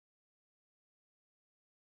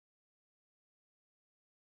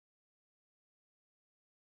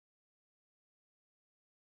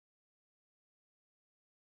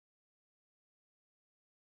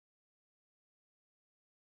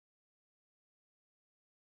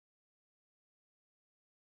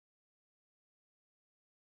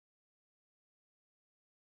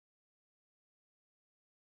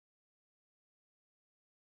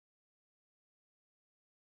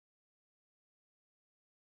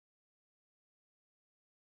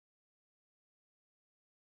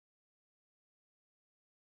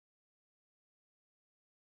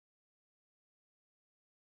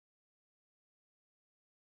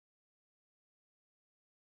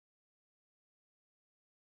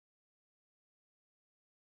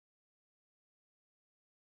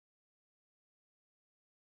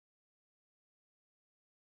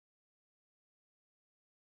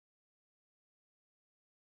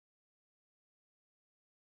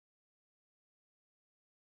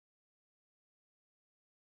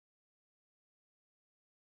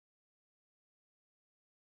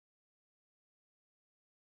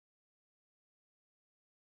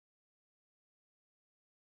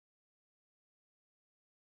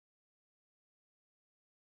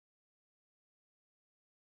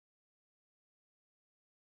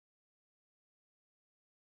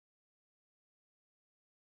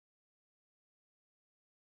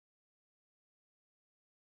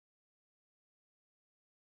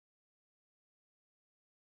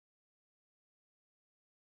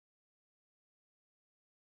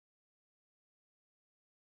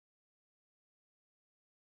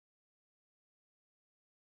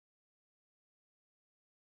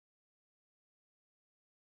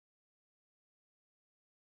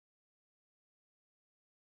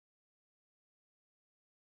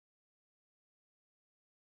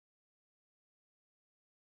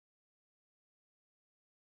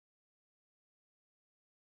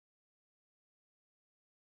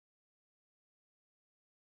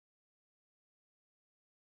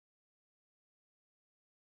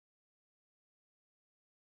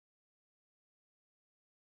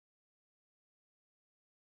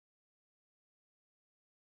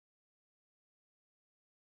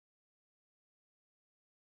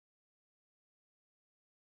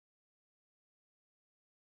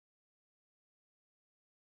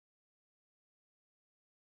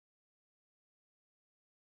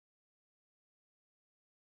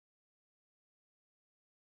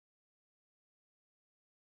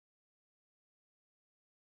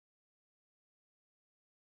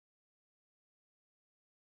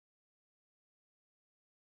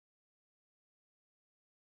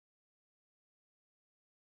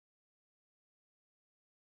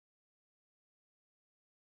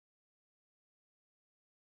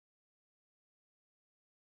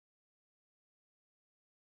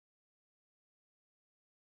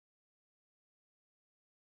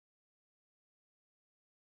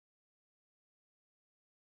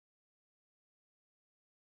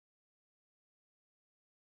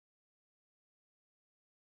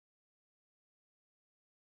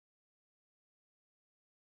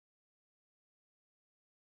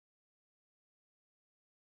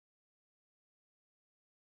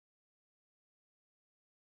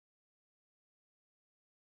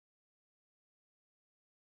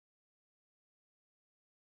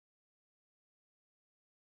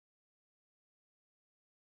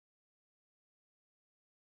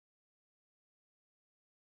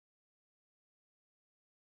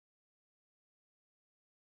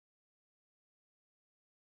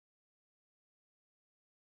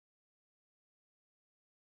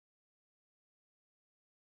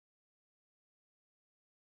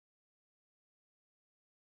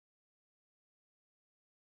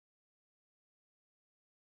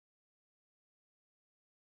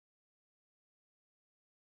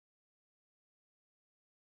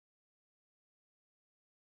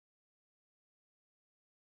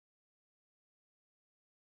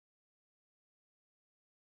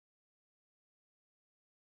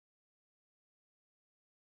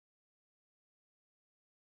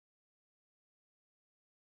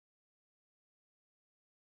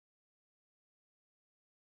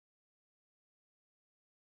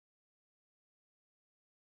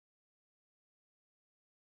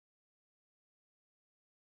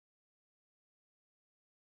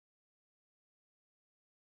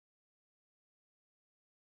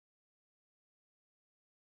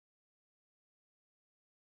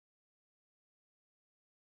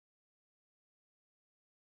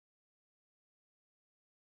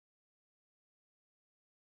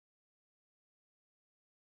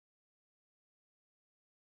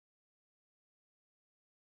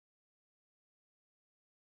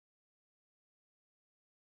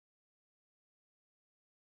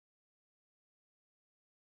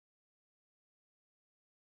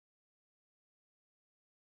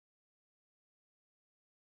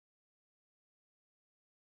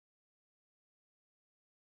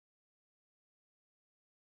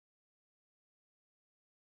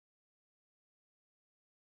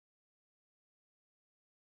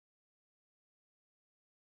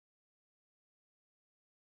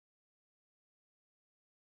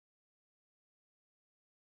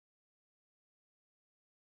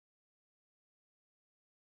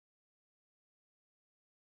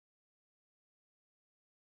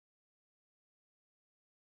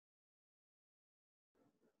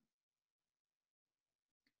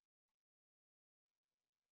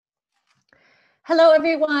Hello,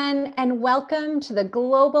 everyone, and welcome to the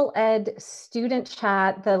Global Ed Student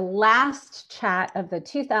Chat, the last chat of the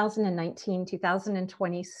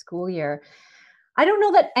 2019-2020 school year. I don't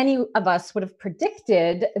know that any of us would have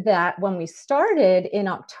predicted that when we started in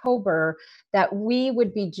October, that we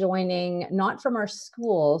would be joining not from our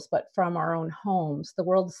schools, but from our own homes. The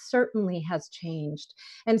world certainly has changed.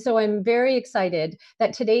 And so I'm very excited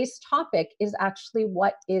that today's topic is actually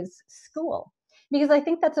what is school? Because I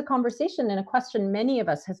think that's a conversation and a question many of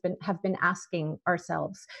us have been asking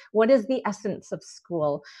ourselves. What is the essence of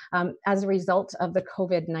school as a result of the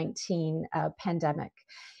COVID-19 pandemic?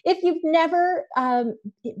 If you've never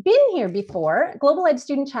been here before, Global Ed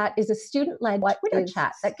Student Chat is a student-led Twitter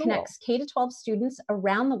chat that connects K-12 students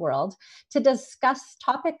around the world to discuss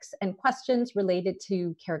topics and questions related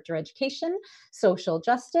to character education, social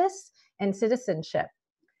justice, and citizenship.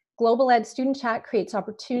 Global Ed Student Chat creates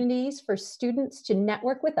opportunities for students to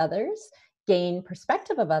network with others, gain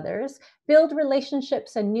perspective of others, build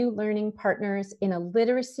relationships and new learning partners in a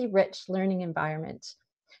literacy-rich learning environment,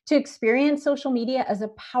 to experience social media as a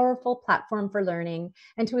powerful platform for learning,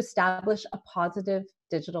 and to establish a positive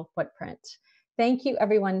digital footprint. Thank you,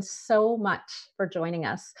 everyone, so much for joining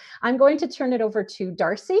us. I'm going to turn it over to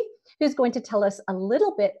Darcy, who's going to tell us a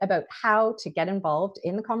little bit about how to get involved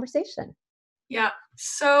in the conversation. Yeah,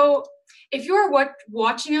 so if you are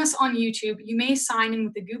watching us on YouTube, you may sign in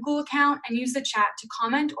with a Google account and use the chat to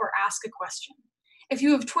comment or ask a question. If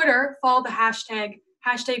you have Twitter, follow the hashtag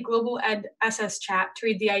GlobalEdSSChat to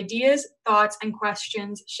read the ideas, thoughts, and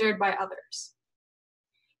questions shared by others.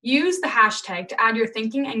 Use the hashtag to add your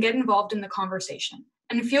thinking and get involved in the conversation.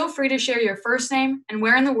 And feel free to share your first name and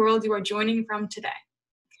where in the world you are joining from today.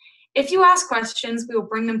 If you ask questions, we will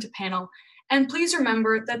bring them to panel. And please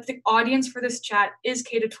remember that the audience for this chat is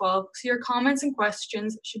K-12, so your comments and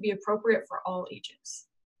questions should be appropriate for all ages.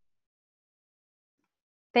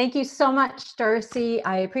 Thank you so much, Darcy.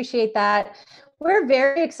 I appreciate that. We're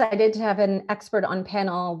very excited to have an expert on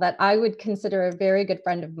panel that I would consider a very good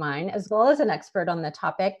friend of mine, as well as an expert on the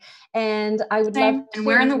topic. And I would love to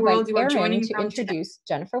invite Erin to introduce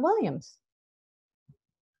Jennifer Williams.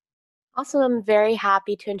 Also, I'm very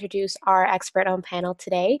happy to introduce our expert on panel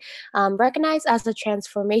today. Recognized as a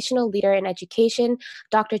transformational leader in education,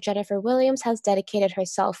 Dr. Jennifer Williams has dedicated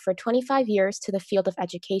herself for 25 years to the field of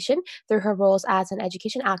education through her roles as an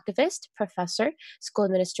education activist, professor, school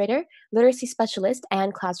administrator, literacy specialist,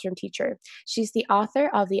 and classroom teacher. She's the author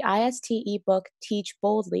of the IST ebook Teach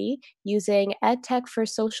Boldly, Using EdTech for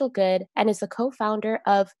Social Good, and is the co-founder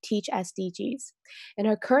of Teach SDGs. In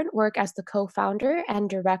her current work as the co-founder and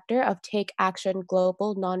director of Take Action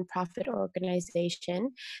Global nonprofit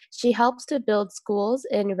organization, she helps to build schools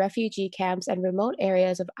in refugee camps and remote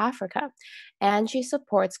areas of Africa, and she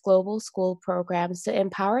supports global school programs to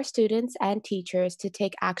empower students and teachers to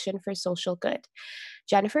take action for social good.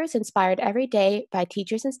 Jennifer is inspired every day by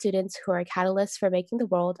teachers and students who are catalysts for making the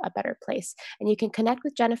world a better place. And you can connect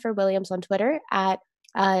with Jennifer Williams on Twitter at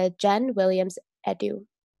JenWilliamsEdu.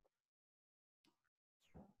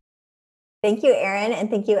 Thank you, Erin, and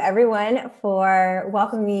thank you everyone for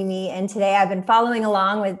welcoming me. And today I've been following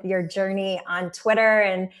along with your journey on Twitter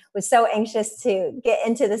and was so anxious to get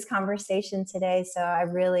into this conversation today. So I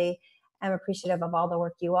really am appreciative of all the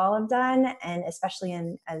work you all have done, and especially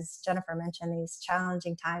in, as Jennifer mentioned, these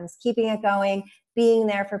challenging times, keeping it going, being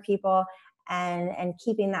there for people, and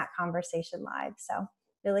keeping that conversation live. So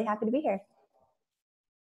really happy to be here.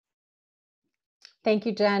 Thank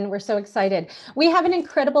you, Jen. We're so excited. We have an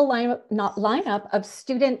incredible lineup of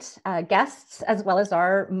student guests, as well as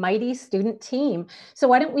our mighty student team. So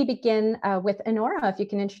why don't we begin with Enora, if you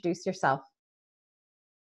can introduce yourself.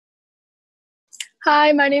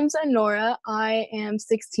 Hi, my name's Enora. I am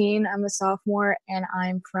 16. I'm a sophomore, and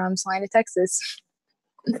I'm from Salina, Texas.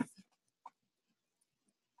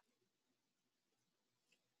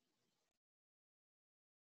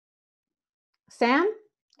 Sam,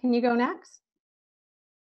 can you go next?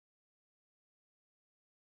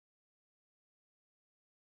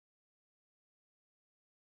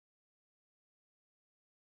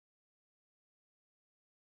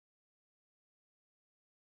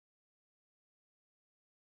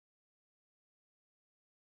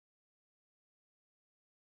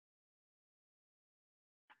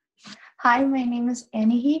 Hi, my name is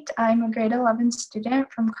Annie Heat. I'm a grade 11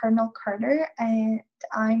 student from Cardinal Carter, and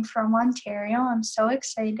I'm from Ontario. I'm so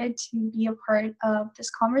excited to be a part of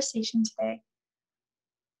this conversation today.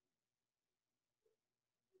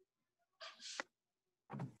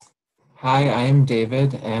 Hi, I am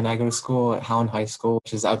David, and I go to school at Howland High School,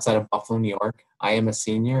 which is outside of Buffalo, New York. I am a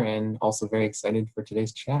senior and also very excited for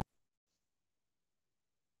today's chat.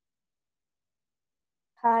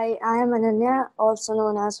 Hi, I am Ananya, also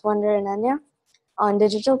known as Wonder Ananya, on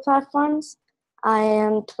digital platforms. I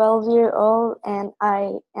am 12 years old and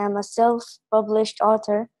I am a self-published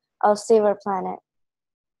author of Save Our Planet.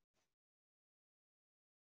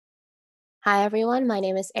 Hi everyone, my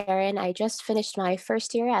name is Erin. I just finished my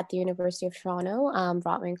first year at the University of Toronto,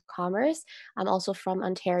 Rotman Commerce. I'm also from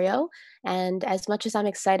Ontario, and as much as I'm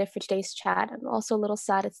excited for today's chat, I'm also a little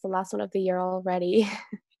sad it's the last one of the year already.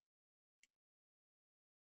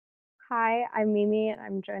 Hi, I'm Mimi, and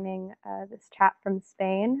I'm joining this chat from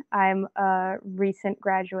Spain. I'm a recent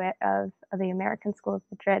graduate of the American School of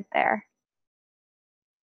Madrid there.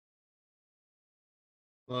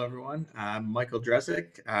 Hello, everyone. I'm Michael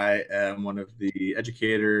Dresik. I am one of the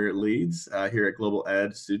educator leads here at Global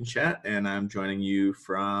Ed Student Chat, and I'm joining you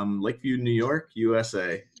from Lakeview, New York,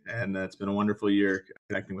 USA. And it's been a wonderful year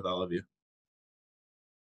connecting with all of you.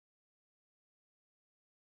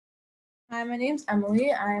 Hi, my name's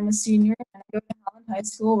Emily. I'm a senior and I go to Holland High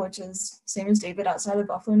School, which is same as David outside of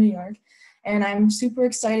Buffalo, New York. And I'm super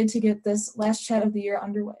excited to get this last chat of the year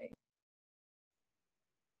underway.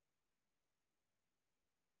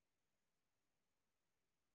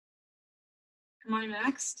 Am I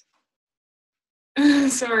next?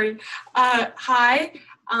 Sorry. Hi,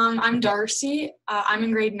 I'm Darcy. I'm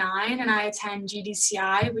in grade 9 and I attend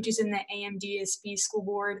GDCI, which is in the AMDSB School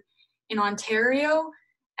Board in Ontario.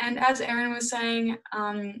 And as Erin was saying,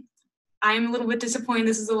 I'm a little bit disappointed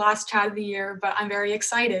this is the last chat of the year, but I'm very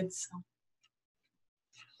excited. So.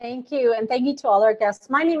 Thank you, and thank you to all our guests.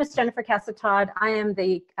 My name is Jennifer Castle-Todd. I am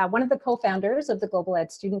the one of the co-founders of the Global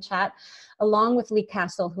Ed Student Chat, along with Lee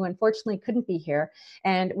Castle, who unfortunately couldn't be here.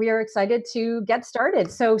 And we are excited to get started.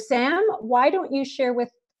 So Sam, why don't you share with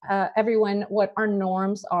everyone what our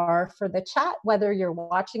norms are for the chat, whether you're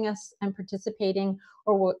watching us and participating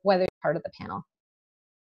or whether you're part of the panel.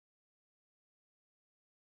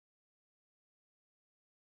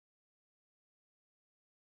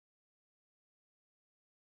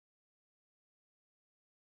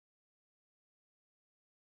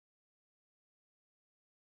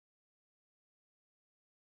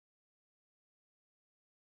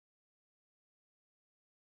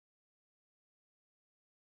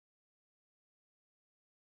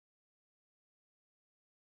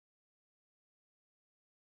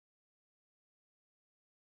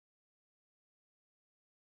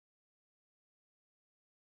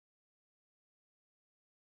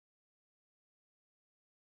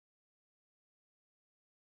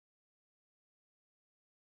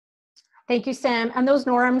 Thank you, Sam. And those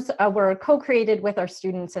norms were co-created with our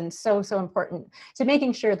students and so important to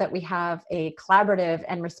making sure that we have a collaborative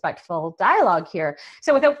and respectful dialogue here.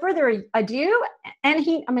 So without further ado,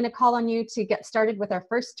 Anahit, I'm going to call on you to get started with our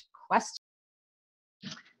first question.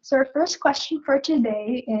 So our first question for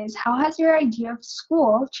today is, how has your idea of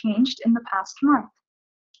school changed in the past month?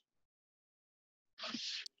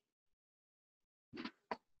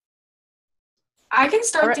 I can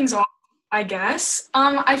start things off, I guess.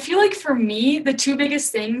 I feel like for me, the two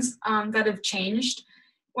biggest things that have changed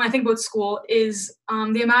when I think about school is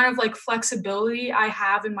the amount of like flexibility I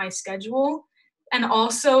have in my schedule, and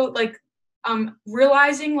also like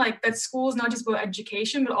realizing like that school is not just about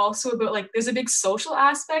education, but also about like there's a big social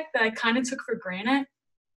aspect that I kind of took for granted.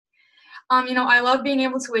 You know, I love being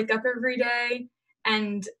able to wake up every day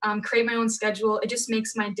and create my own schedule. It just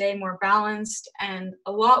makes my day more balanced and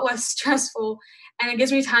a lot less stressful, and it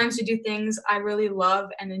gives me time to do things I really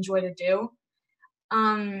love and enjoy to do.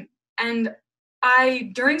 And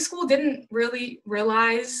I, during school, didn't really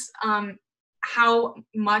realize how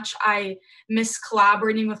much I miss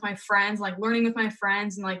collaborating with my friends, like learning with my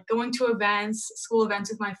friends and like going to events, school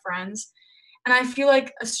events with my friends. And I feel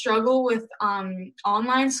like a struggle with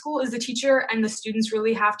online school is the teacher and the students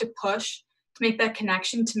really have to push to make that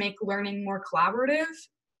connection, to make learning more collaborative.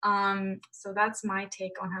 So that's my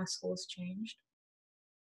take on how school's changed.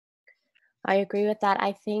 I agree with that.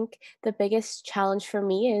 I think the biggest challenge for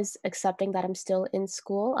me is accepting that I'm still in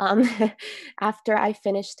school. After I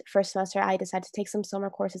finished first semester, I decided to take some summer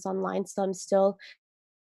courses online. So I'm still,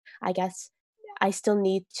 I guess, I still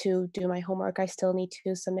need to do my homework. I still need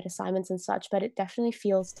to submit assignments and such, but it definitely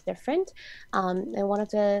feels different. And one of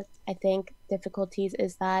the, I think, difficulties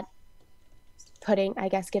is that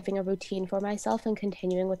giving a routine for myself and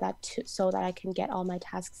continuing with that so that I can get all my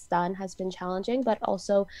tasks done has been challenging, but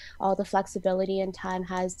also all the flexibility and time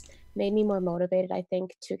has made me more motivated, I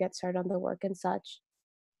think, to get started on the work and such.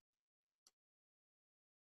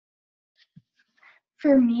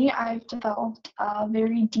 For me, I've developed a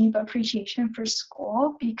very deep appreciation for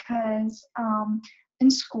school because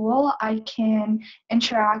in school, I can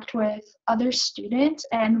interact with other students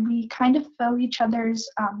and we kind of fill each other's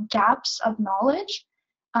gaps of knowledge,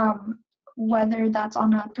 whether that's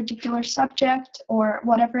on a particular subject or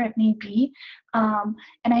whatever it may be. And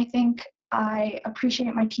I think I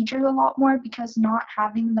appreciate my teachers a lot more because not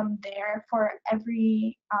having them there for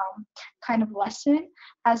every kind of lesson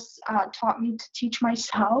has taught me to teach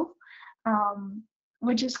myself,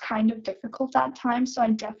 which is kind of difficult at times. So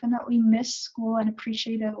I definitely miss school and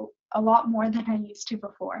appreciate it a lot more than I used to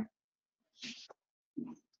before.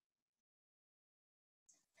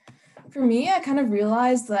 For me, I kind of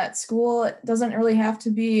realized that school doesn't really have to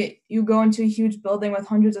be you go into a huge building with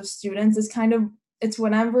hundreds of students. It's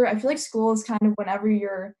whenever, I feel like school is kind of whenever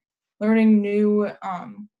you're learning new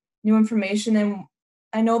information. And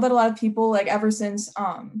I know that a lot of people, like ever since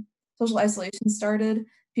social isolation started,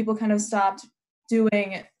 people kind of stopped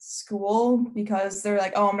doing school because they're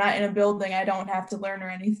like, oh, I'm not in a building, I don't have to learn or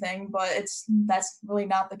anything. But that's really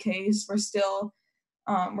not the case. We're still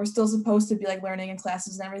supposed to be like learning in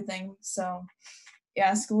classes and everything. So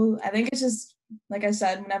yeah, school, I think it's just, like I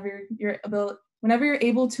said, whenever you're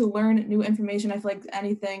able to learn new information, I feel like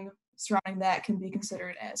anything surrounding that can be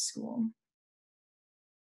considered as school.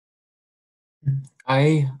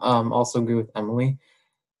 I also agree with Emily.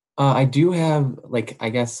 I do have, like, I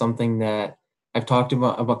guess something that I've talked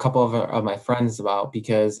about a couple of my friends about,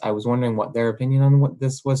 because I was wondering what their opinion on what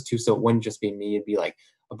this was too. So it wouldn't just be me; it'd be like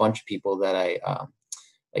a bunch of people that I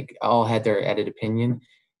like all had their added opinion.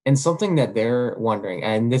 And something that they're wondering,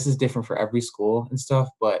 and this is different for every school and stuff,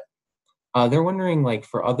 but they're wondering, like,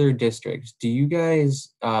 for other districts, do you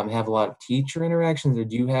guys have a lot of teacher interactions, or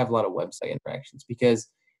do you have a lot of website interactions? Because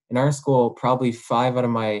in our school, probably 5 out of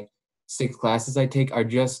my 6 classes I take are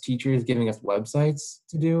just teachers giving us websites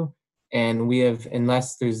to do. And we have,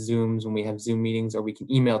 unless there's Zooms, when we have Zoom meetings, or we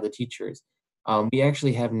can email the teachers, we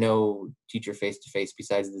actually have no teacher face-to-face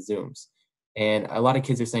besides the Zooms. And a lot of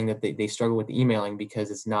kids are saying that they struggle with the emailing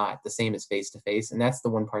because it's not the same as face-to-face. And that's the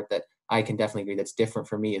one part that I can definitely agree that's different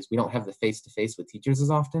for me, is we don't have the face-to-face with teachers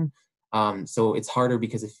as often. So it's harder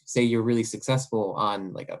because if, say, you're really successful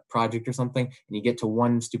on like a project or something, and you get to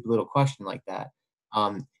one stupid little question like that,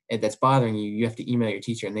 and that's bothering you, you have to email your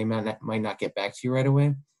teacher, and they might not get back to you right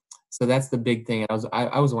away. So that's the big thing.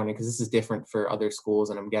 I was wondering, because this is different for other schools,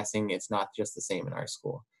 and I'm guessing it's not just the same in our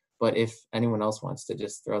school. But if anyone else wants to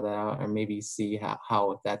just throw that out or maybe see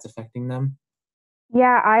how that's affecting them.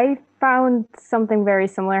 Yeah, I found something very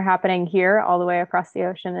similar happening here all the way across the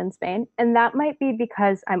ocean in Spain. And that might be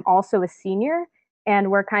because I'm also a senior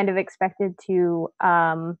and we're kind of expected to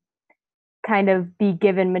kind of be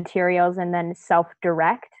given materials and then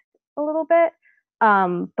self-direct a little bit.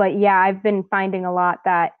 But yeah, I've been finding a lot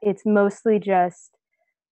that it's mostly just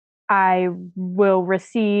I will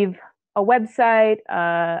receive a website,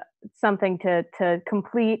 something to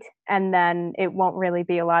complete, and then it won't really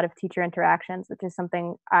be a lot of teacher interactions, which is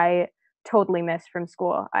something I totally miss from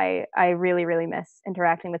school. I really, really miss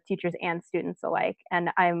interacting with teachers and students alike. And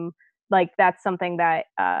I'm like, that's something that,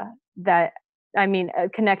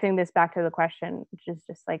 connecting this back to the question, which is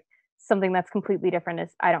just like something that's completely different,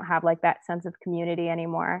 is I don't have like that sense of community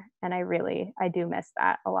anymore. And I do miss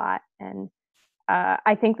that a lot. And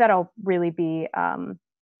I think that I'll really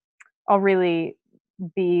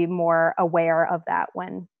be more aware of that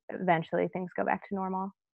when eventually things go back to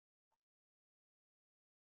normal.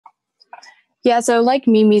 Yeah, so like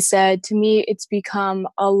Mimi said, to me, it's become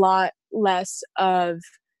a lot less of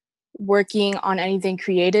working on anything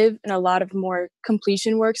creative and a lot of more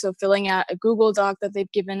completion work. So filling out a Google Doc that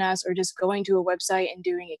they've given us, or just going to a website and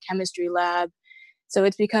doing a chemistry lab. So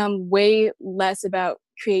it's become way less about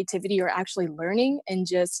creativity or actually learning and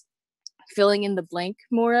just filling in the blank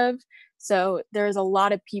more of. So there's a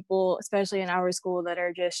lot of people, especially in our school, that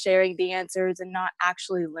are just sharing the answers and not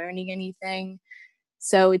actually learning anything.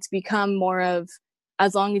 So it's become more of,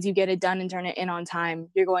 as long as you get it done and turn it in on time,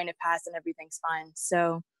 you're going to pass and everything's fine.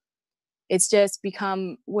 So it's just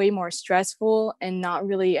become way more stressful and not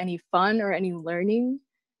really any fun or any learning,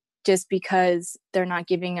 just because they're not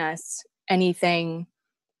giving us anything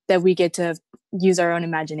that we get to use our own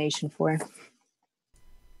imagination for.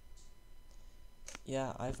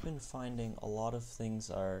 Yeah, I've been finding a lot of things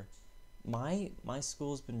are, my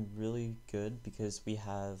school's been really good because we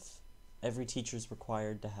have, every teacher's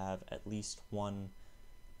required to have at least one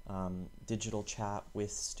digital chat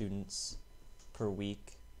with students per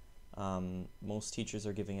week. Most teachers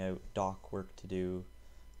are giving out doc work to do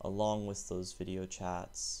along with those video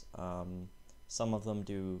chats. Some of them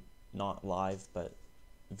do not live, but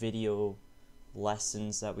video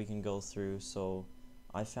lessons that we can go through. So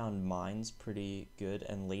I found mine's pretty good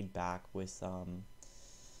and laid back with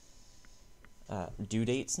due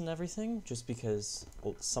dates and everything, just because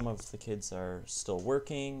some of the kids are still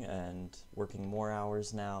working and working more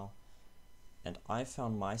hours now. And I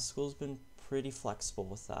found my school's been pretty flexible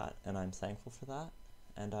with that, and I'm thankful for that.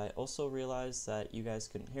 And I also realized that you guys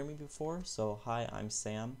couldn't hear me before, so hi, I'm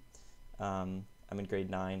Sam. I'm in grade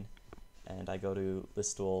 9, and I go to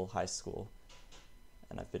Listowel High School,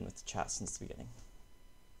 and I've been with the chat since the beginning.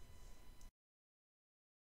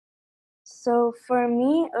 So for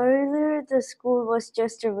me, earlier the school was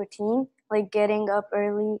just a routine, like getting up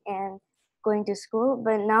early and going to school.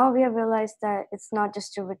 But now we have realized that it's not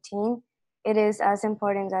just a routine. It is as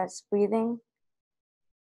important as breathing.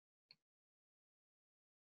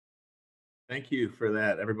 Thank you for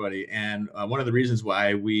that, everybody. And one of the reasons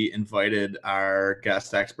why we invited our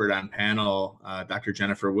guest expert on panel, Dr.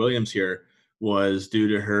 Jennifer Williams here, was due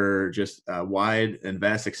to her just wide and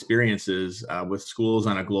vast experiences with schools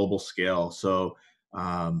on a global scale. So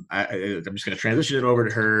I'm just going to transition it over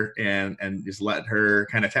to her and just let her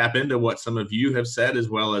kind of tap into what some of you have said, as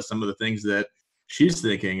well as some of the things that she's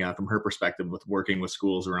thinking from her perspective with working with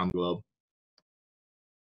schools around the globe.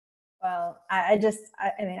 Well, I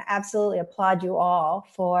mean, absolutely applaud you all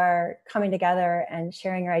for coming together and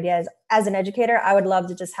sharing your ideas. As an educator, I would love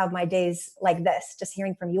to just have my days like this, just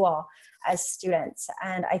hearing from you all as students.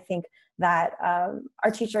 And I think that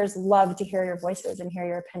our teachers love to hear your voices and hear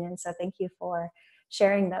your opinions. So thank you for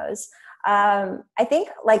sharing those. I think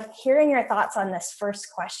like hearing your thoughts on this first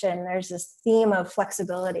question, there's this theme of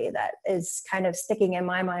flexibility that is kind of sticking in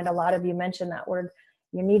my mind. A lot of you mentioned that word.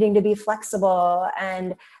 You're needing to be flexible,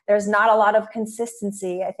 and there's not a lot of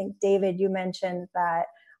consistency. I think, David, you mentioned that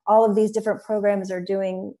all of these different programs are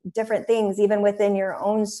doing different things, even within your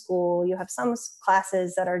own school. You have some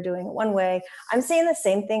classes that are doing it one way. I'm seeing the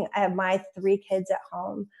same thing. I have my 3 kids at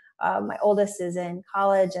home. My oldest is in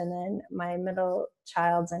college, and then my middle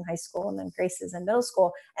child's in high school, and then Grace is in middle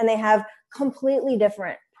school. And they have completely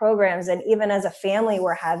different programs. And even as a family,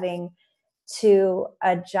 we're having to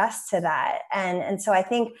adjust to that. And so I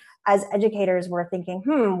think as educators, we're thinking,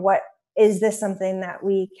 what is this something that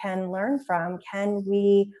we can learn from? Can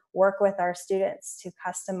we work with our students to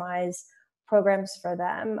customize programs for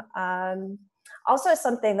them? Also,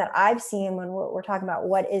 something that I've seen when we're talking about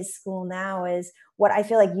what is school now is what I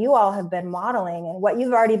feel like you all have been modeling and what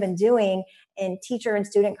you've already been doing in teacher and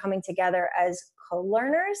student coming together as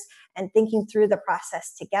co-learners and thinking through the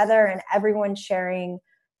process together, and everyone sharing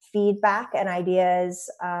feedback and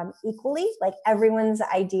ideas equally. Like everyone's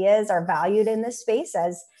ideas are valued in this space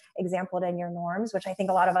as exampled in your norms, which I think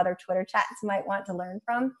a lot of other Twitter chats might want to learn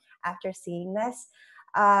from after seeing this.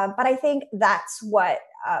 But I think that's what,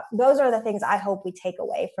 those are the things I hope we take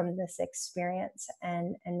away from this experience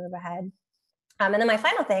and move ahead. And then my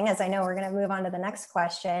final thing, as I know we're going to move on to the next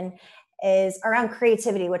question, is around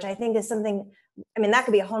creativity, which I think is something, I mean, that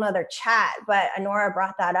could be a whole nother chat, but Anora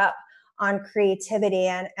brought that up on creativity.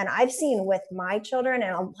 And I've seen with my children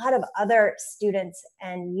and a lot of other students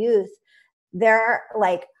and youth, they're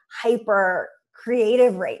like hyper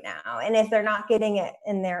creative right now. And if they're not getting it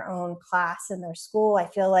in their own class in their school, I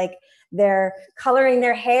feel like they're coloring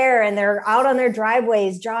their hair and they're out on their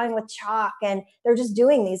driveways drawing with chalk, and they're just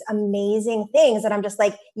doing these amazing things. And I'm just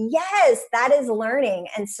like, yes, that is learning.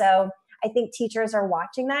 And so I think teachers are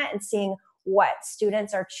watching that and seeing what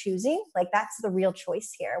students are choosing. Like that's the real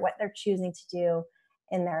choice here, what they're choosing to do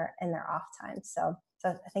in their off time. So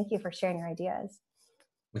thank you for sharing your ideas.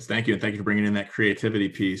 Yes, thank you. And thank you for bringing in that creativity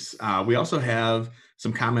piece. We also have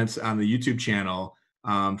some comments on the YouTube channel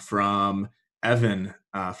from Evan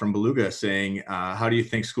from Beluga saying, how do you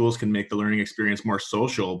think schools can make the learning experience more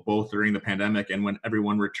social, both during the pandemic and when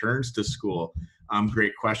everyone returns to school?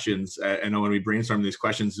 Great questions. I know when we brainstormed these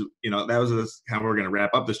questions, that was how we're going to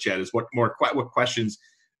wrap up this chat, is what questions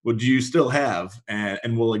would you still have?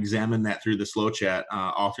 And we'll examine that through the slow chat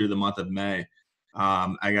all through the month of May.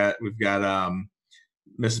 We've got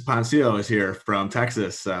Mrs. Poncio is here from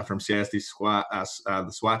Texas, from CISD SWAT,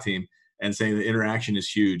 the SWAT team, and saying the interaction is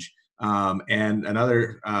huge. And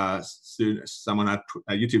another student, someone on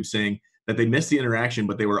YouTube, saying that they missed the interaction,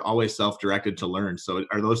 but they were always self-directed to learn. So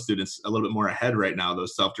are those students a little bit more ahead right now,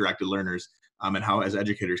 those self-directed learners? And how, as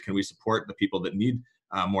educators, can we support the people that need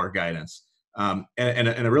more guidance? And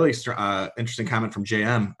a really interesting comment from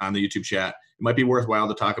JM on the YouTube chat. It might be worthwhile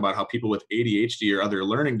to talk about how people with ADHD or other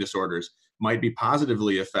learning disorders might be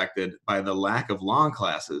positively affected by the lack of long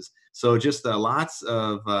classes. So just lots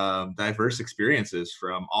of diverse experiences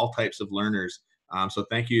from all types of learners. So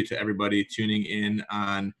thank you to everybody tuning in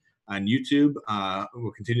on YouTube.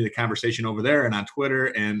 We'll continue the conversation over there and on Twitter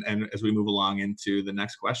and as we move along into the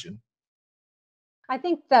next question. I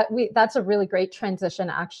think that that's a really great transition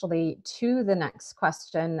actually to the next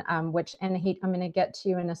question, which Anahit, I'm going to get to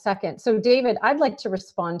you in a second. So David, I'd like to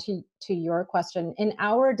respond to your question. In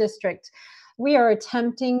our district, we are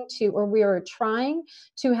attempting to, or we are trying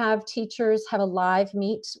to have teachers have a live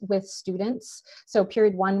meet with students. So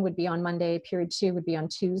period 1 would be on Monday, period 2 would be on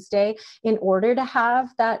Tuesday, in order to have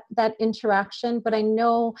that interaction. But I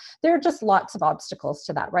know there are just lots of obstacles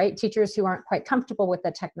to that, right? Teachers who aren't quite comfortable with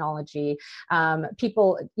the technology,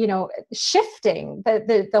 people, shifting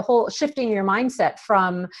the whole shifting your mindset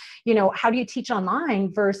from, how do you teach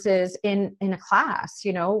online versus in a class,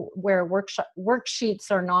 where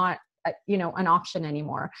worksheets are not an option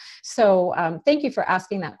anymore. So thank you for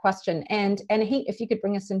asking that question. And hey, if you could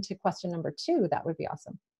bring us into question number 2, that would be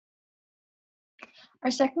awesome. Our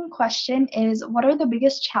second question is, what are the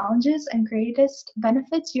biggest challenges and greatest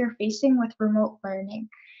benefits you're facing with remote learning?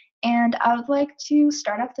 And I would like to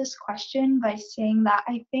start off this question by saying that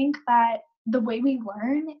I think that the way we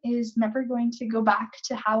learn is never going to go back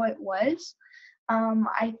to how it was.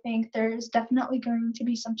 I think there's definitely going to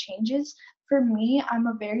be some changes. For me, I'm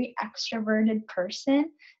a very extroverted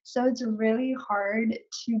person, so it's really hard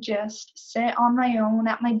to just sit on my own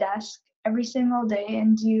at my desk every single day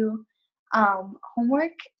and do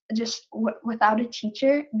homework just without a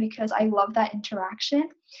teacher, because I love that interaction.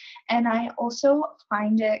 And I also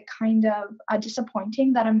find it kind of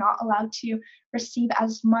disappointing that I'm not allowed to receive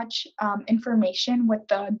as much information with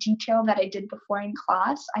the detail that I did before in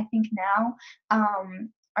class. I think now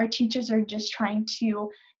our teachers are just trying to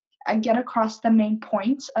get across the main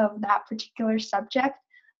points of that particular subject.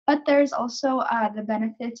 But there's also the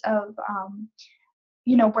benefits of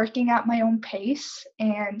working at my own pace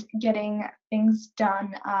and getting things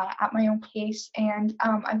done at my own pace. And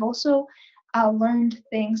I've also learned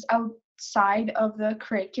things outside of the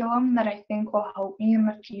curriculum that I think will help me in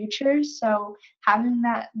the future. So having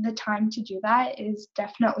the time to do that is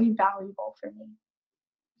definitely valuable for me.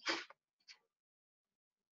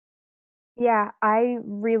 Yeah, I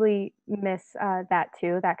really miss that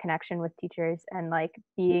too, that connection with teachers and like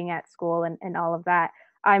being at school and all of that.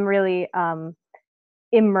 I'm really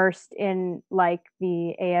immersed in like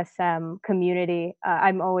the ASM community.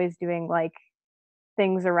 I'm always doing like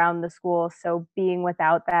things around the school. So being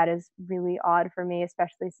without that is really odd for me,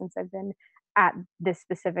 especially since I've been at this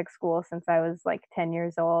specific school since I was like 10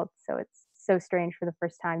 years old. So it's so strange for the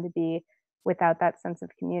first time to be without that sense of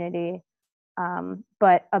community.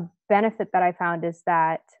 But a benefit that I found is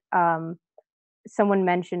that someone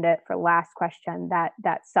mentioned it for last question, that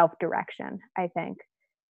self-direction, I think.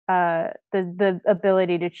 The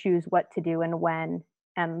ability to choose what to do and when,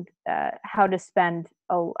 and how to spend.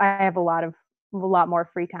 I have a lot more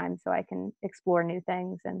free time, so I can explore new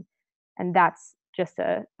things, and that's just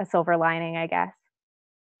a silver lining, I guess.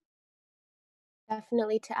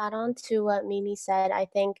 Definitely to add on to what Mimi said, I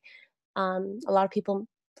think a lot of people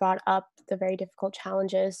brought up the very difficult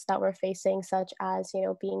challenges that we're facing, such as,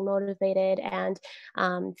 being motivated and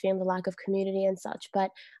feeling the lack of community and such.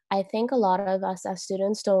 But I think a lot of us as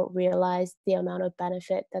students don't realize the amount of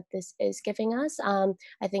benefit that this is giving us.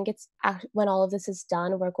 I think when all of this is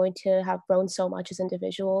done, we're going to have grown so much as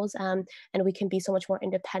individuals, and we can be so much more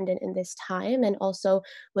independent in this time. And also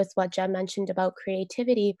with what Jem mentioned about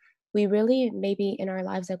creativity, we really maybe in our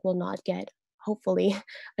lives will not get, hopefully,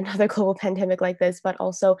 another global pandemic like this, but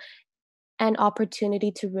also an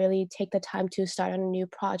opportunity to really take the time to start on a new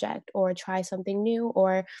project or try something new,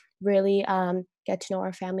 or really get to know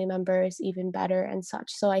our family members even better and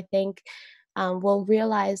such. So I think we'll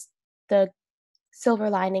realize the silver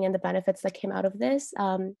lining and the benefits that came out of this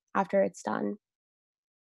after it's done.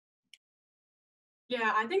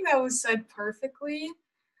 Yeah, I think that was said perfectly.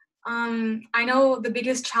 I know the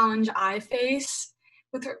biggest challenge I face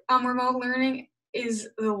with remote learning is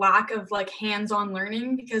the lack of hands-on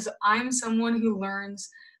learning, because I'm someone who learns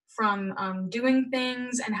from doing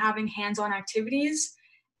things and having hands-on activities.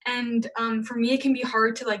 And for me, it can be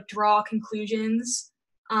hard to draw conclusions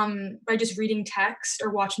by just reading text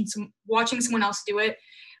or watching someone else do it,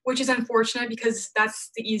 which is unfortunate because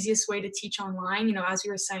that's the easiest way to teach online, as we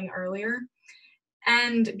were saying earlier.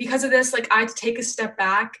 And because of this, I had to take a step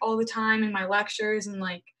back all the time in my lectures and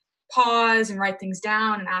pause and write things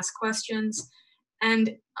down and ask questions.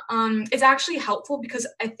 And it's actually helpful because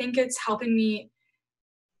I think it's helping me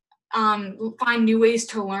find new ways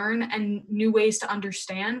to learn and new ways to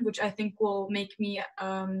understand, which I think will make me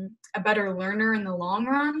a better learner in the long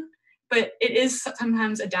run. But it is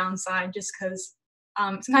sometimes a downside just because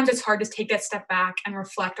sometimes it's hard to take that step back and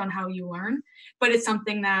reflect on how you learn, but it's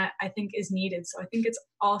something that I think is needed. So I think it's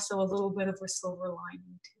also a little bit of a silver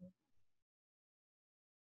lining too.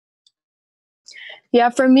 Yeah,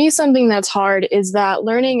 for me, something that's hard is that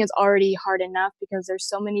learning is already hard enough because there's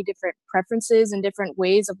so many different preferences and different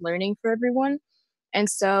ways of learning for everyone. And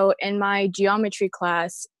so in my geometry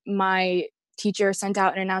class, my teacher sent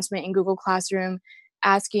out an announcement in Google Classroom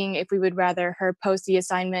asking if we would rather her post the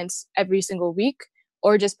assignments every single week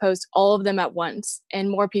or just post all of them at once. And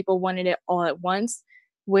more people wanted it all at once,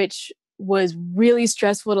 which was really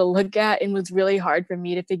stressful to look at and was really hard for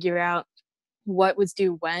me to figure out what was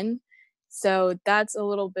due when. So that's a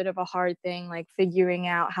little bit of a hard thing, like figuring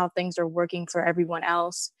out how things are working for everyone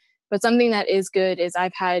else. But something that is good is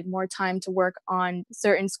I've had more time to work on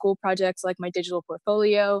certain school projects like my digital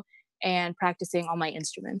portfolio and practicing all my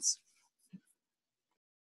instruments.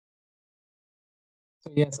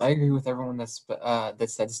 So yes, I agree with everyone that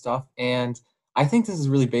said stuff, and I think this is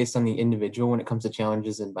really based on the individual when it comes to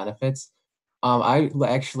challenges and benefits.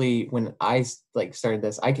 Actually, when like started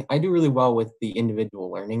this, I do really well with the individual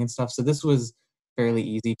learning and stuff. So this was fairly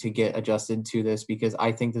easy to get adjusted to this because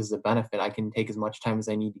I think this is a benefit. I can take as much time as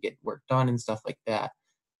I need to get work done and stuff like that.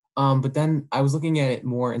 But then I was looking at it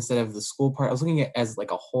more instead of the school part. I was looking at it as like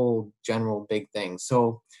a whole general big thing.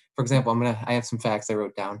 So, for example, I have some facts I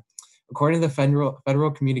wrote down. According to the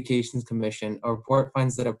Federal Communications Commission, a report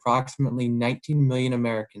finds that approximately 19 million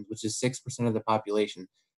Americans, which is 6% of the population,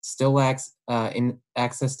 still lacks in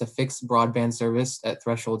access to fixed broadband service at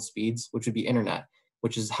threshold speeds, which would be internet,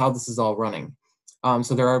 which is how this is all running.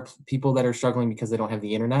 So there are people that are struggling because they don't have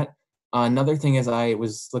the internet. Another thing is I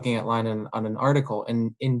was looking at line on an article,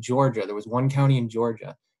 and in Georgia, there was one county in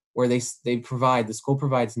Georgia where the school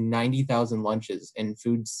provides 90,000 lunches and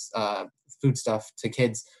food stuff to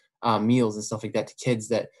kids, meals and stuff like that to kids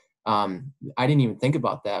that I didn't even think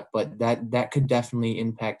about that, but that could definitely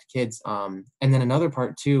impact kids. And then another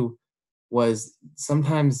part too was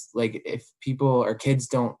sometimes like if people or kids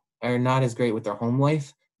are not as great with their home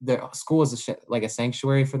life, their school is like a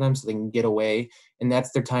sanctuary for them so they can get away, and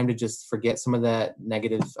that's their time to just forget some of that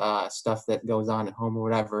negative stuff that goes on at home or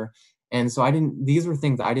whatever. And so these were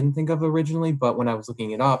things I didn't think of originally, but when I was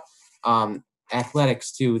looking it up,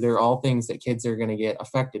 athletics too, they're all things that kids are going to get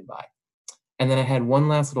affected by. And then I had one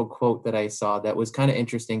last little quote that I saw that was kind of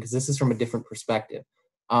interesting because this is from a different perspective.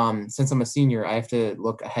 Since I'm a senior, I have to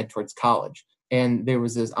look ahead towards college. And there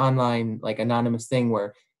was this online, like, anonymous thing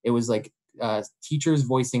where it was like teachers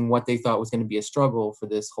voicing what they thought was going to be a struggle for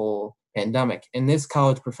this whole pandemic. And this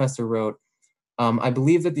college professor wrote, I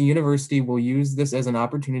believe that the university will use this as an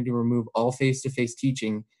opportunity to remove all face-to-face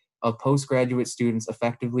teaching of postgraduate students,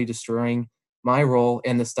 effectively destroying my role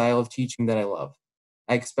and the style of teaching that I love.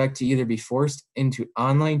 I expect to either be forced into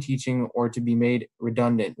online teaching or to be made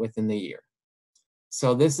redundant within the year.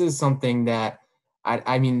 So this is something that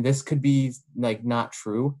I mean, this could be like not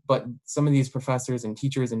true, but some of these professors and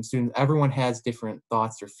teachers and students, everyone has different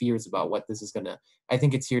thoughts or fears about what this is gonna. I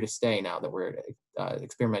think it's here to stay now that we're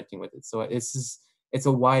experimenting with it. So it's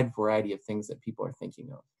a wide variety of things that people are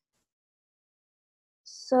thinking of.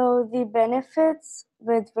 So the benefits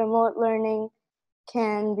with remote learning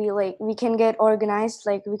can be like we can get organized,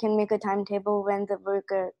 like we can make a timetable when the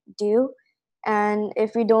work are due. And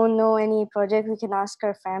if we don't know any project, we can ask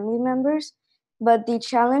our family members. But the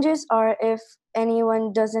challenges are if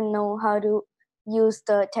anyone doesn't know how to use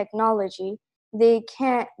the technology, they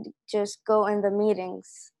can't just go in the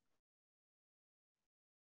meetings.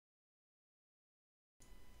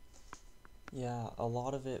 Yeah, a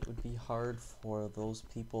lot of it would be hard for those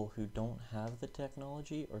people who don't have the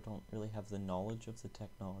technology or don't really have the knowledge of the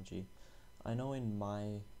technology. I know in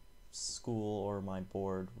my school or my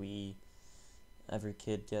board, every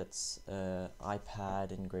kid gets an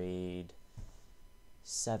iPad in grade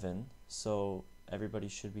 7, so everybody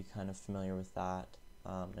should be kind of familiar with that.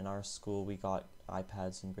 In our school, we got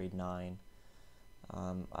iPads in grade 9.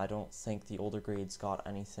 I don't think the older grades got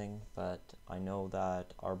anything, but I know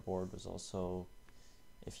that our board was also,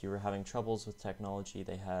 if you were having troubles with technology,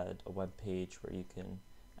 they had a web page where you can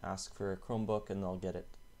ask for a Chromebook and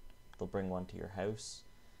they'll bring one to your house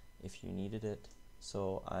if you needed it.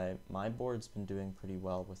 So my board's been doing pretty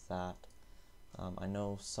well with that. I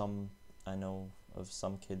know of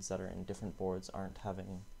some kids that are in different boards aren't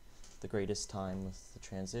having the greatest time with the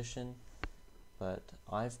transition, but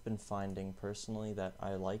I've been finding personally that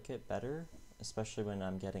I like it better, especially when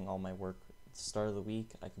I'm getting all my work at the start of the week.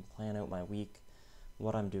 I can plan out my week,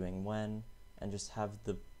 what I'm doing when, and just have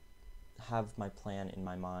my plan in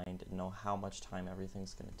my mind and know how much time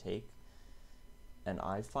everything's going to take. And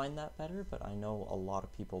I find that better, but I know a lot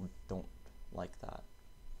of people don't like that.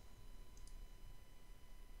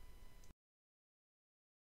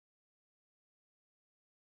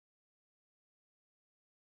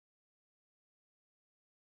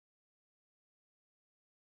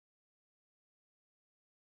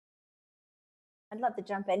 I'd love to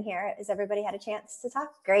jump in here. Has everybody had a chance to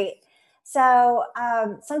talk? Great. So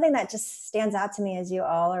something that just stands out to me as you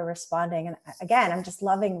all are responding, and again, I'm just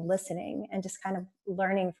loving listening and just kind of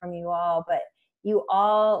learning from you all, but you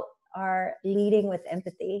all are leading with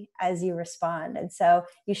empathy as you respond. And so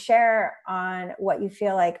you share on what you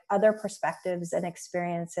feel like other perspectives and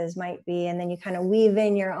experiences might be, and then you kind of weave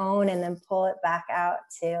in your own and then pull it back out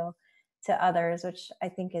to others, which I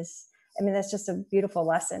think is, I mean, that's just a beautiful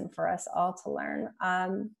lesson for us all to learn.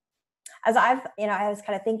 As I was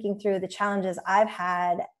kind of thinking through the challenges I've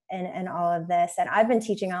had in all of this, and I've been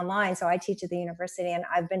teaching online. So I teach at the university, and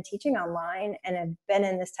I've been teaching online and have been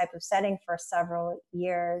in this type of setting for several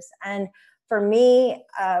years. And for me,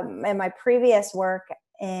 in my previous work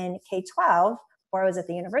in K-12, before I was at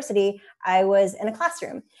the university, I was in a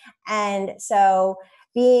classroom. And so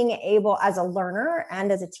being able as a learner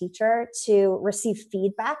and as a teacher to receive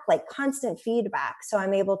feedback, like constant feedback. So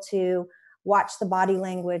I'm able to watch the body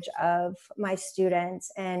language of my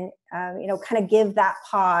students and, kind of give that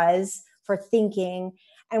pause for thinking.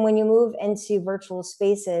 And when you move into virtual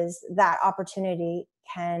spaces, that opportunity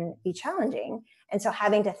can be challenging. And so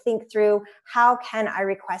having to think through, how can I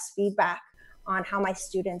request feedback on how my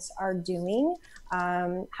students are doing?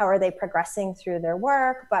 How are they progressing through their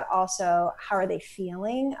work, but also how are they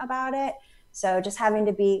feeling about it? So just having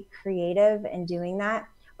to be creative in doing that.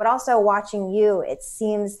 But also watching you, it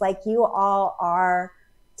seems like you all are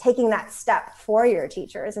taking that step for your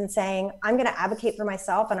teachers and saying, I'm going to advocate for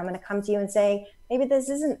myself, and I'm going to come to you and say, maybe this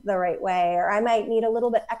isn't the right way, or I might need a little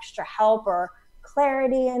bit extra help or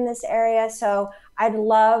clarity in this area. So I'd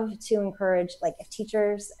love to encourage, like, if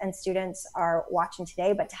teachers and students are watching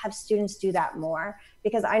today, but to have students do that more,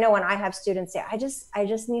 because I know when I have students say, I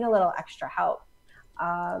just need a little extra help.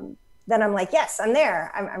 Then I'm like, yes, I'm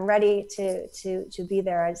there. I'm ready to be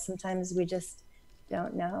there. Sometimes we just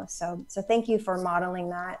don't know. So thank you for modeling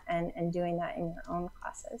that and doing that in your own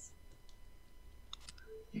classes.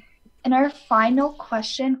 And our final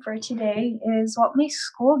question for today is, what makes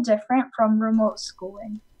school different from remote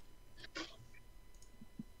schooling?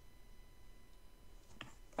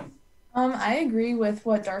 I agree with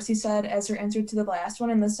what Darcy said as her answer to the last one,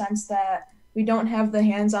 in the sense that we don't have the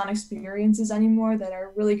hands-on experiences anymore that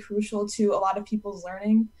are really crucial to a lot of people's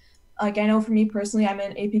learning. Like, I know for me personally, I'm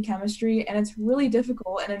in AP chemistry, and it's really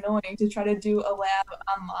difficult and annoying to try to do a lab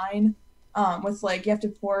online with, like, you have to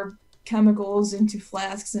pour chemicals into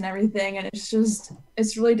flasks and everything, and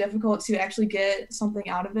it's really difficult to actually get something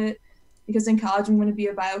out of it, because in college I'm going to be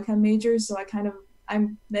a biochem major, so I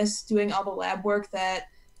miss doing all the lab work that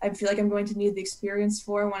I feel like I'm going to need the experience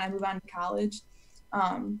for when I move on to college.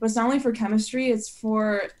 But it's not only for chemistry, it's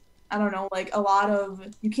for, I don't know, like, a lot of,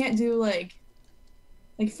 you can't do like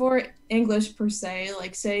for English per se,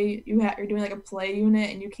 like, say you're doing like a play unit,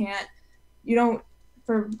 and you don't,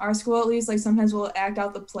 for our school at least, like, sometimes we'll act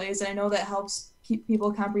out the plays, and I know that helps keep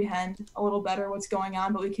people comprehend a little better what's going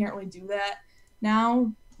on, but we can't really do that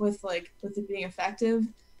now with it being effective.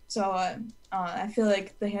 So I feel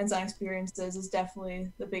like the hands-on experiences is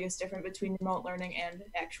definitely the biggest difference between remote learning and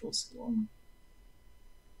actual school.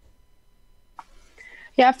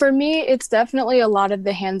 Yeah, for me, it's definitely a lot of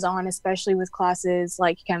the hands-on, especially with classes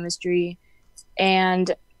like chemistry.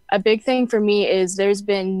 And a big thing for me is there's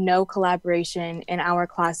been no collaboration in our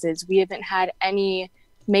classes. We haven't had any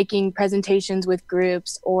making presentations with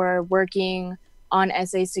groups or working on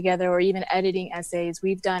essays together or even editing essays.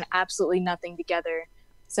 We've done absolutely nothing together.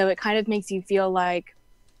 So it kind of makes you feel like,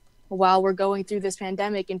 while we're going through this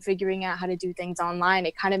pandemic and figuring out how to do things online,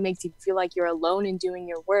 it kind of makes you feel like you're alone in doing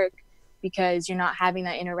your work, because you're not having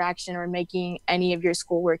that interaction or making any of your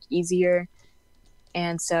schoolwork easier.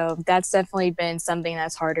 And so that's definitely been something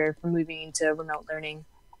that's harder for moving into remote learning.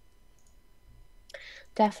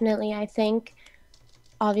 Definitely. I think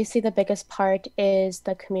obviously the biggest part is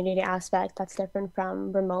the community aspect that's different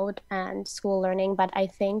from remote and school learning. But I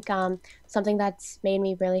think something that's made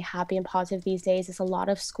me really happy and positive these days is a lot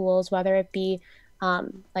of schools, whether it be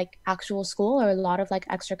like actual school or a lot of like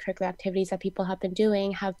extracurricular activities that people have been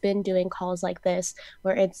doing calls like this,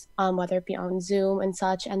 where it's whether it be on Zoom and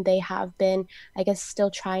such, and they have been, I guess,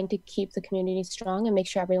 still trying to keep the community strong and make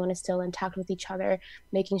sure everyone is still intact with each other,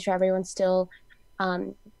 making sure everyone's still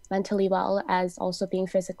mentally well as also being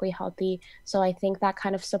physically healthy. So I think that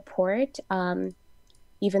kind of support,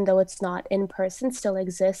 even though it's not in person, still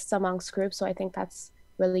exists amongst groups. So I think that's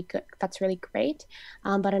really good. That's really great.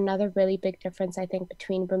 But another really big difference, I think,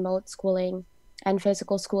 between remote schooling and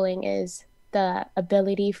physical schooling is the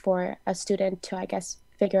ability for a student to, I guess,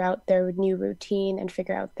 figure out their new routine and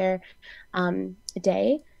figure out their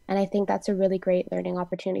day. And I think that's a really great learning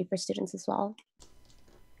opportunity for students as well.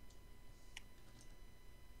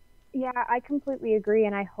 Yeah, I completely agree.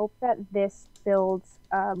 And I hope that this builds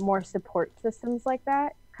more support systems like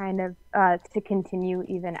that, kind of to continue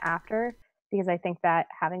even after, because I think that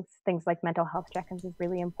having things like mental health check-ins is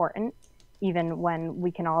really important, even when we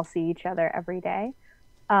can all see each other every day.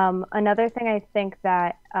 Another thing I think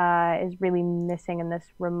that is really missing in this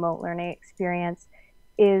remote learning experience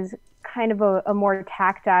is kind of a more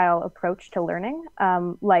tactile approach to learning.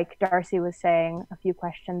 Like Darcy was saying a few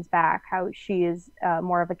questions back, how she is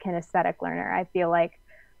more of a kinesthetic learner. I feel like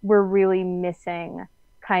we're really missing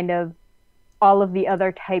kind of all of the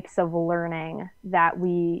other types of learning that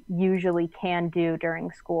we usually can do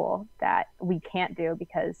during school that we can't do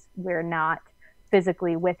because we're not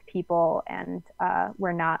physically with people, and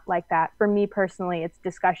we're not like that. For me personally, it's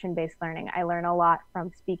discussion-based learning. I learn a lot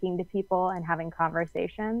from speaking to people and having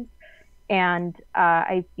conversations, and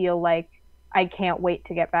I feel like I can't wait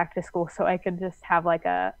to get back to school so I could just have like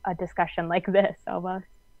a discussion like this almost.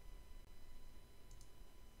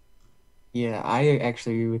 Yeah, I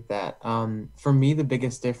actually agree with that. For me, the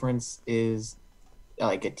biggest difference is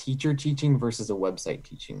like a teacher teaching versus a website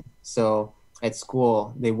teaching. So at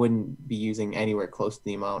school, they wouldn't be using anywhere close to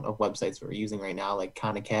the amount of websites we're using right now, like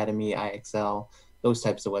Khan Academy, IXL, those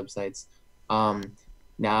types of websites.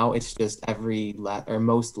 Now it's just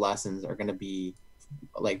most lessons are going to be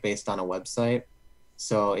like based on a website.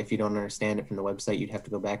 So if you don't understand it from the website, you'd have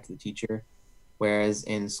to go back to the teacher. Whereas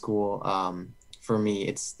in school, for me,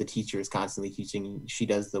 it's the teacher is constantly teaching. She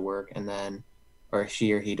does the work, and then, or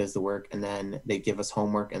she or he does the work, and then they give us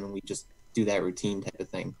homework, and then we just do that routine type of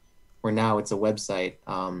thing. Where now it's a website.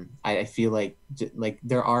 I feel like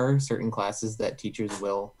there are certain classes that teachers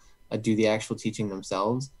will do the actual teaching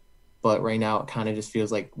themselves, but right now it kind of just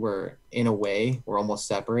feels like we're almost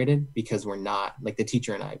separated because we're not, like the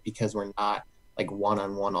teacher and I, because we're not like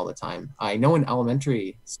one-on-one all the time. I know in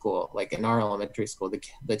elementary school, like in our elementary school,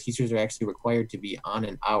 the teachers are actually required to be on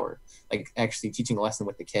an hour, like actually teaching a lesson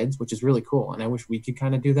with the kids, which is really cool. And I wish we could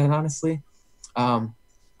kind of do that, honestly.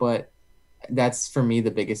 But that's for me the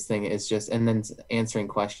biggest thing is just, and then answering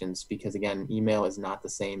questions, because again, email is not the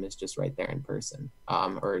same as just right there in person.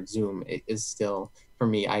 Or Zoom, it is still, for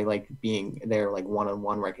me, I like being there like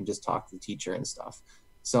one-on-one where I can just talk to the teacher and stuff.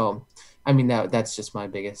 So I mean, that's just my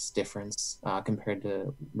biggest difference compared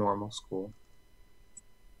to normal school.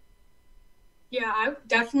 Yeah, I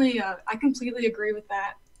definitely, I completely agree with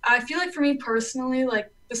that. I feel like for me personally,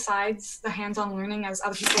 like besides the hands-on learning, as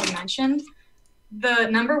other people have mentioned, the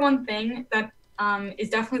number one thing that is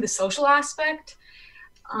definitely the social aspect.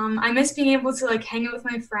 I miss being able to like hang out with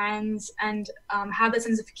my friends and have that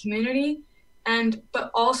sense of community,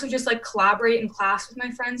 but also just like collaborate in class with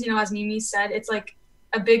my friends. You know, as Mimi said, it's like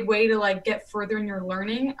a big way to like get further in your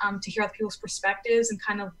learning, to hear other people's perspectives and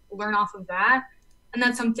kind of learn off of that. And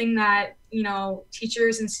that's something that, you know,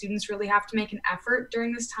 teachers and students really have to make an effort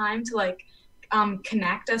during this time to like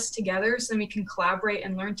connect us together so then we can collaborate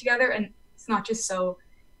and learn together. And it's not just so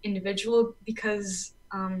individual, because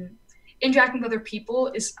interacting with other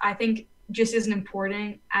people is, I think, just as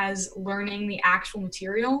important as learning the actual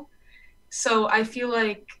material. So I feel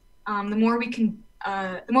like the more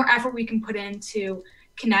effort we can put into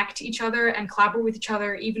connect to each other and collaborate with each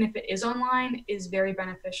other, even if it is online, is very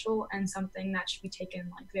beneficial and something that should be taken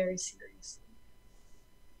like very seriously.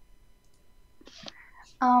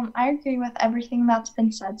 I agree with everything that's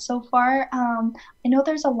been said so far. I know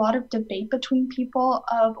there's a lot of debate between people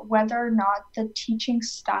of whether or not the teaching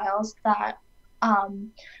styles that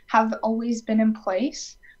have always been in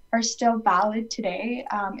place are still valid today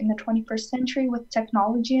in the 21st century with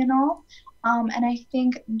technology and all. And I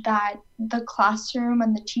think that the classroom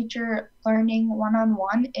and the teacher learning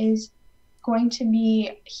one-on-one is going to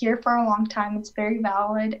be here for a long time. It's very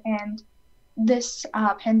valid, and this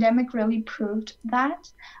pandemic really proved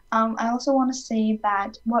that. I also want to say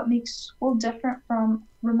that what makes school different from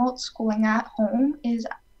remote schooling at home is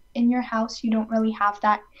in your house, you don't really have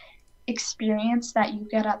that experience that you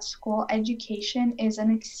get at school. Education is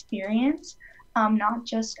an experience, not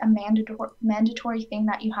just a mandatory thing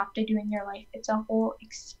that you have to do in your life. It's a whole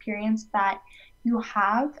experience that you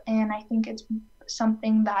have, and I think it's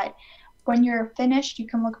something that when you're finished, you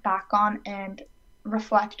can look back on and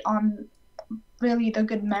reflect on really the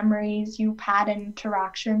good memories you've had and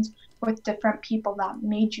interactions with different people that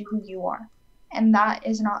made you who you are. And that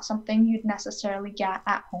is not something you'd necessarily get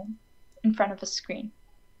at home in front of a screen.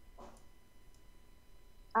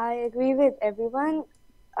 I agree with everyone.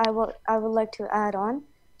 I would like to add on.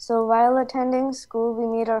 So while attending school, we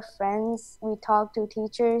meet our friends, we talk to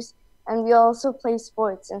teachers, and we also play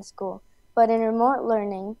sports in school. But in remote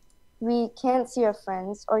learning, we can't see our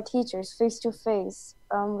friends or teachers face to face.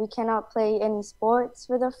 We cannot play any sports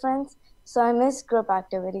with our friends, so I miss group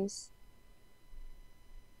activities.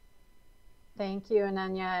 Thank you,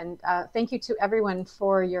 Ananya, and thank you to everyone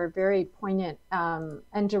for your very poignant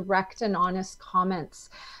and direct and honest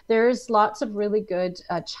comments. There's lots of really good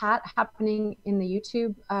chat happening in the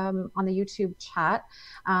YouTube, on the YouTube chat.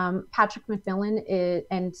 Patrick McMillan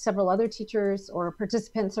and several other teachers or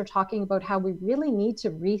participants are talking about how we really need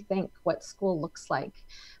to rethink what school looks like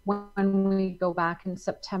when we go back in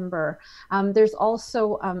September. There's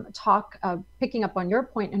also talk, picking up on your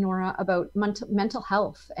point, Enora, about mental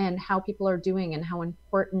health and how people are doing and how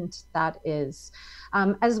important that is,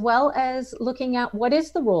 as well as looking at what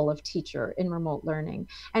is the role of teacher in remote learning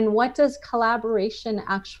and what does collaboration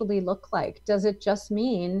actually look like? Does it just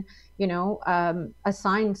mean, you know,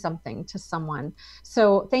 assign something to someone?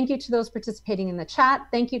 So thank you to those participating in the chat.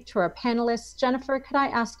 Thank you to our panelists. Jennifer, could I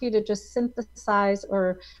ask you to just synthesize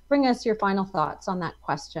or bring us your final thoughts on that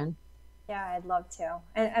question? Yeah, I'd love to.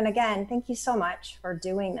 And again, thank you so much for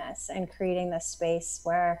doing this and creating this space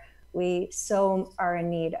where we so are in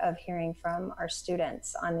need of hearing from our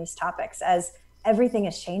students on these topics as everything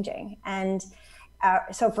is changing. And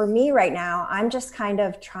so for me right now, I'm just kind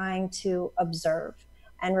of trying to observe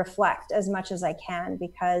and reflect as much as I can,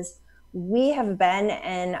 because we have been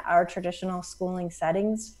in our traditional schooling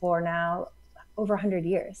settings for now over 100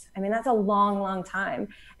 years. I mean, that's a long, long time.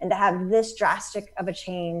 And to have this drastic of a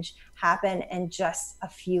change happen in just a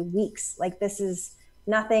few weeks, like this is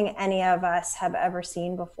nothing any of us have ever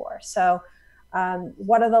seen before. So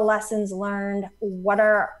what are the lessons learned? What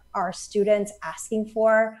are our students asking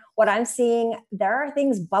for? What I'm seeing, there are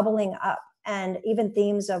things bubbling up, and even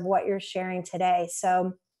themes of what you're sharing today.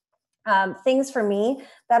 So things for me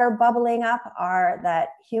that are bubbling up are that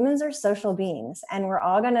humans are social beings, and we're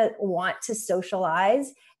all going to want to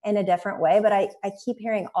socialize in a different way. But I keep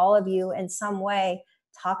hearing all of you in some way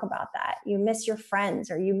talk about that. You miss your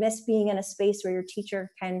friends, or you miss being in a space where your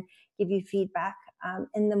teacher can give you feedback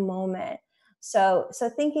in the moment. So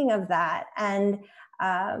thinking of that, and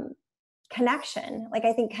connection, like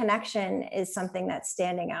I think connection is something that's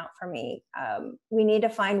standing out for me. We need to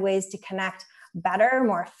find ways to connect better,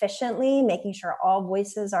 more efficiently, making sure all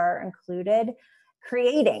voices are included,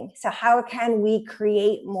 creating. So how can we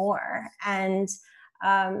create more? And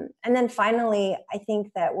then finally, I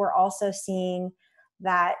think that we're also seeing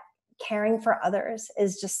that caring for others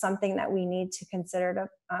is just something that we need to consider to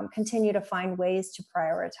continue to find ways to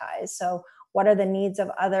prioritize. So what are the needs of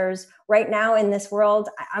others right now in this world?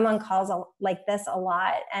 I'm on calls like this a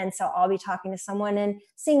lot. And so I'll be talking to someone in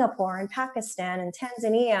Singapore and Pakistan and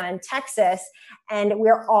Tanzania and Texas, and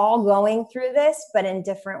we're all going through this, but in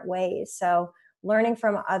different ways. So learning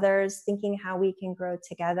from others, thinking how we can grow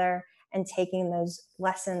together, and taking those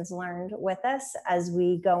lessons learned with us as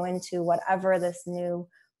we go into whatever this new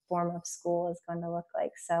form of school is going to look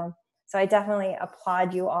like. So I definitely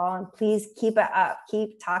applaud you all, and please keep it up,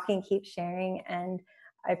 keep talking, keep sharing, and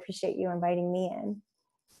I appreciate you inviting me in.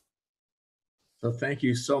 So thank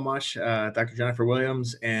you so much, Dr. Jennifer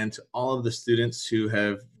Williams, and to all of the students who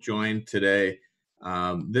have joined today.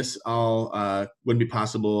 This all wouldn't be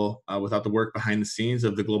possible without the work behind the scenes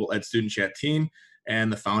of the Global Ed Student Chat team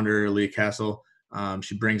and the founder, Leah Castle.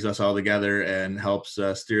 She brings us all together and helps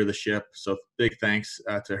steer the ship. So big thanks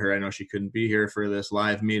to her. I know she couldn't be here for this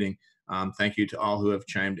live meeting. Thank you to all who have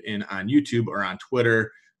chimed in on YouTube or on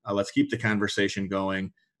Twitter. Let's keep the conversation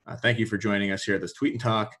going. Thank you for joining us here at this Tweet and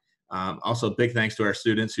Talk. Also, big thanks to our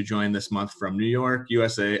students who joined this month from New York,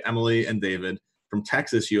 USA, Emily and David, from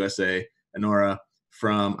Texas, USA, Enora,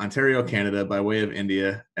 from Ontario, Canada, by way of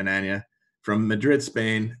India, Ananya, from Madrid,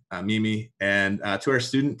 Spain, Mimi, and to our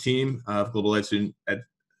student team of Global Ed Student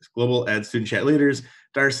Chat leaders,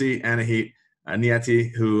 Darcy, Anahit,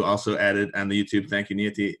 Niyati, who also added on the YouTube. Thank you,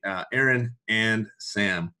 Niyati, Aaron, and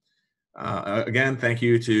Sam. Again, thank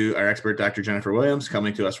you to our expert, Dr. Jennifer Williams,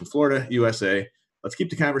 coming to us from Florida, USA. Let's keep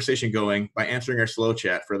the conversation going by answering our slow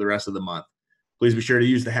chat for the rest of the month. Please be sure to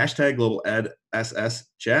use the hashtag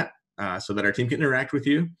GlobalEdSSChat so that our team can interact with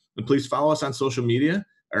you. And please follow us on social media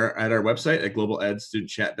or at our website at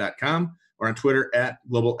globaledstudentchat.com or on Twitter at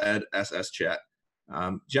GlobalEdSSChat.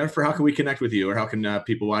 Jennifer, how can we connect with you, or how can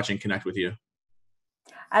people watching connect with you?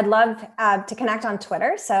 I'd love to connect on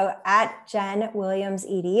Twitter. So at Jen Williams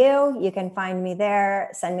EDU, you can find me there,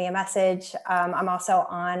 send me a message. I'm also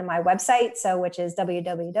on my website, which is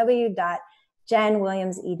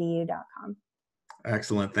www.jenwilliamsedu.com.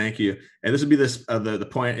 Excellent, thank you. And this would be the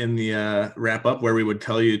point in the wrap up where we would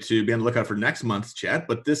tell you to be on the lookout for next month's chat,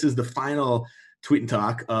 but this is the final tweet and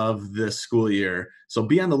talk of this school year. So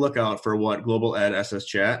be on the lookout for what Global Ed SS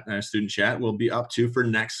Chat and Student Chat will be up to for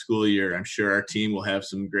next school year. I'm sure our team will have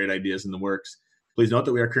some great ideas in the works. Please note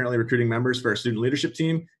that we are currently recruiting members for our student leadership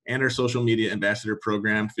team and our social media ambassador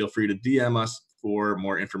program. Feel free to DM us for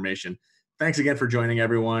more information. Thanks again for joining,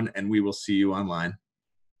 everyone, and we will see you online.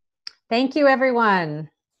 Thank you, everyone.